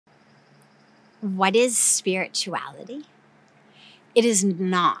What is spirituality? It is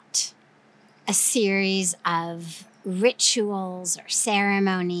not a series of rituals or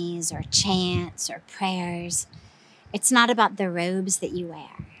ceremonies or chants or prayers. It's not about the robes that you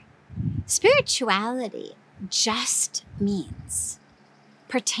wear. Spirituality just means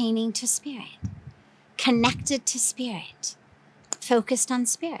pertaining to spirit, connected to spirit, focused on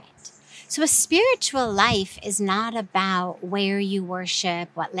spirit. So a spiritual life is not about where you worship,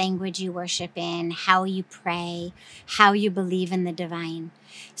 what language you worship in, how you pray, how you believe in the divine.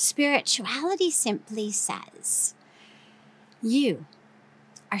 Spirituality simply says, you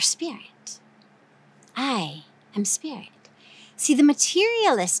are spirit. I am spirit. See, the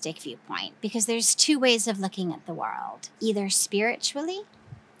materialistic viewpoint, because there's two ways of looking at the world, either spiritually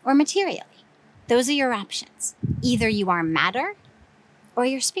or materially. Those are your options. Either you are matter or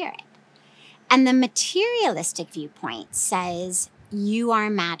you're spirit. And the materialistic viewpoint says you are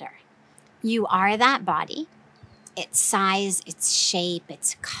matter. You are that body, its size, its shape,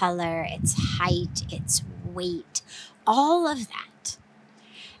 its color, its height, its weight, all of that.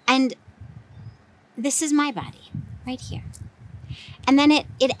 And this is my body right here. And then it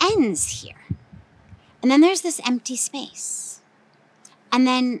ends here. And then there's this empty space. And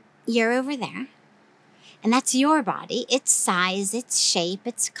then you're over there. And that's your body, its size, its shape,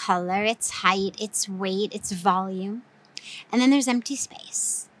 its color, its height, its weight, its volume. And then there's empty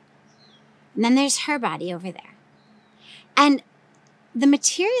space. And then there's her body over there. And the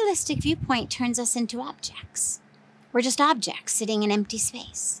materialistic viewpoint turns us into objects. We're just objects sitting in empty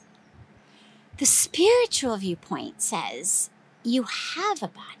space. The spiritual viewpoint says you have a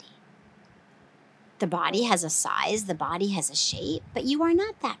body. The body has a size, the body has a shape, but you are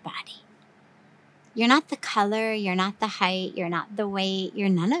not that body. You're not the color, you're not the height, you're not the weight, you're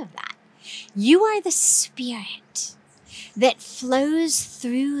none of that. You are the spirit that flows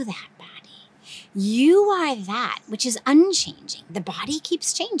through that body. You are that which is unchanging. The body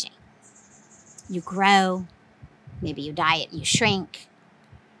keeps changing. You grow, maybe you diet, you shrink,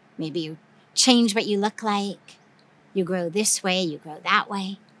 maybe you change what you look like. You grow this way, you grow that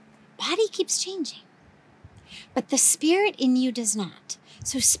way. Body keeps changing. But the spirit in you does not.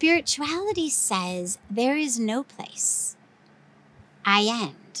 So spirituality says there is no place. I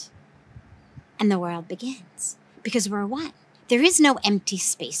end. And the world begins. Because we're one. There is no empty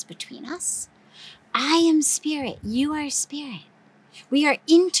space between us. I am spirit. You are spirit. We are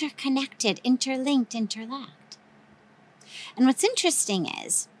interconnected, interlinked, interlocked. And what's interesting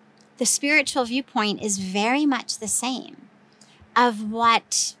is the spiritual viewpoint is very much the same of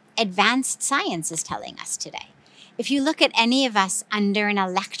what advanced science is telling us today. If you look at any of us under an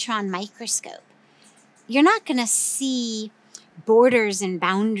electron microscope, you're not going to see borders and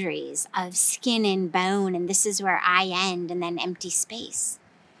boundaries of skin and bone, and this is where I end, and then empty space.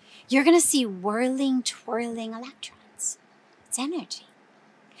 You're going to see whirling, twirling electrons. It's energy.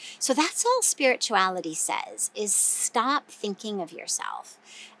 So that's all spirituality says, is stop thinking of yourself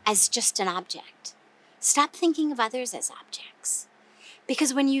as just an object. Stop thinking of others as objects.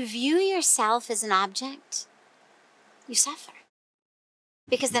 Because when you view yourself as an object, you suffer.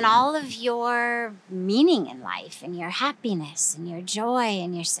 Because then all of your meaning in life and your happiness and your joy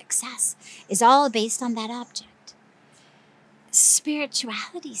and your success is all based on that object.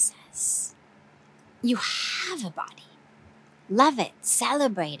 Spirituality says you have a body. Love it,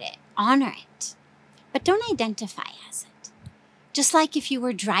 celebrate it, honor it, but don't identify as it. Just like if you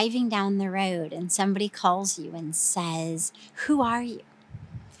were driving down the road and somebody calls you and says, "Who are you?"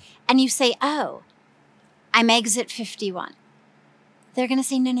 And you say, "Oh, I'm exit 51. They're going to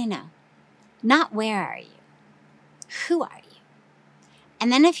say, no. Not where are you? Who are you?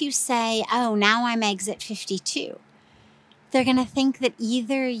 And then if you say, "Oh, now I'm exit 52, they're going to think that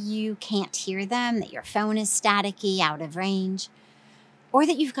either you can't hear them, that your phone is staticky, out of range, or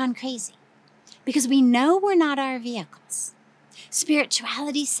that you've gone crazy. Because we know we're not our vehicles.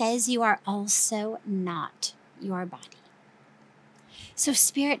 Spirituality says you are also not your body. So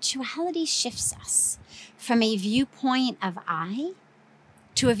spirituality shifts us from a viewpoint of I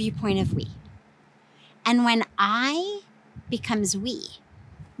to a viewpoint of we. And when I becomes we,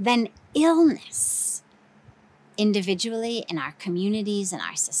 then illness, individually, in our communities, in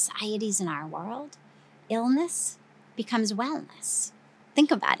our societies, in our world, illness becomes wellness.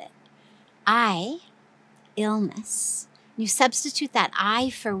 Think about it. I, illness. You substitute that I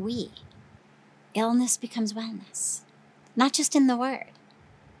for we. Illness becomes wellness. Not just in the word,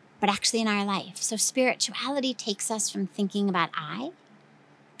 but actually in our life. So spirituality takes us from thinking about I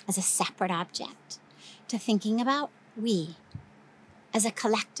as a separate object to thinking about we as a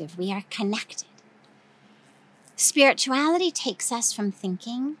collective. We are connected. Spirituality takes us from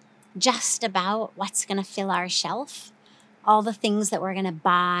thinking just about what's going to fill our shelf, all the things that we're going to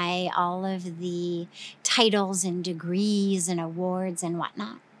buy, all of the titles and degrees and awards and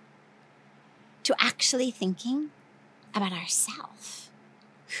whatnot, to actually thinking about ourself.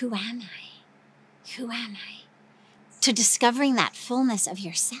 Who am I? Who am I? To discovering that fullness of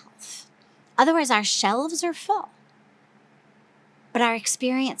yourself. Otherwise, our shelves are full, but our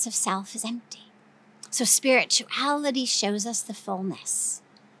experience of self is empty. So spirituality shows us the fullness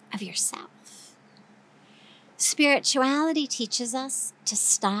of yourself. Spirituality teaches us to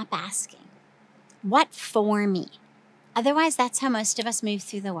stop asking, what for me? Otherwise, that's how most of us move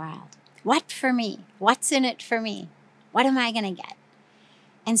through the world. What for me? What's in it for me? What am I going to get?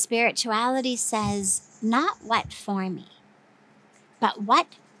 And spirituality says, not what for me, but what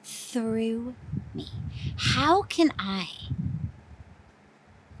through me. How can I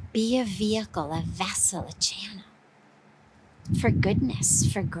be a vehicle, a vessel, a channel for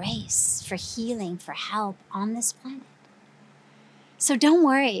goodness, for grace, for healing, for help on this planet? So don't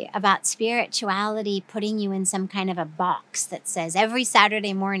worry about spirituality putting you in some kind of a box that says every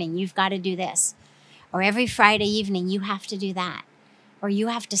Saturday morning you've got to do this, or every Friday evening you have to do that, or you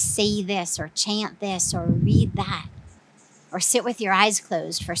have to say this, or chant this, or read that, or sit with your eyes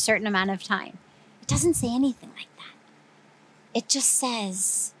closed for a certain amount of time. It doesn't say anything like that. It just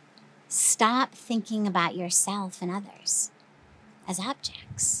says, stop thinking about yourself and others as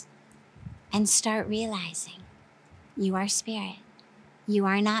objects and start realizing you are spirit. You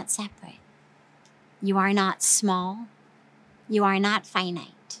are not separate. You are not small. You are not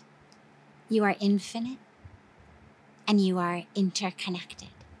finite. You are infinite, and you are interconnected,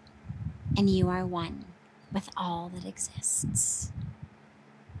 and you are one with all that exists.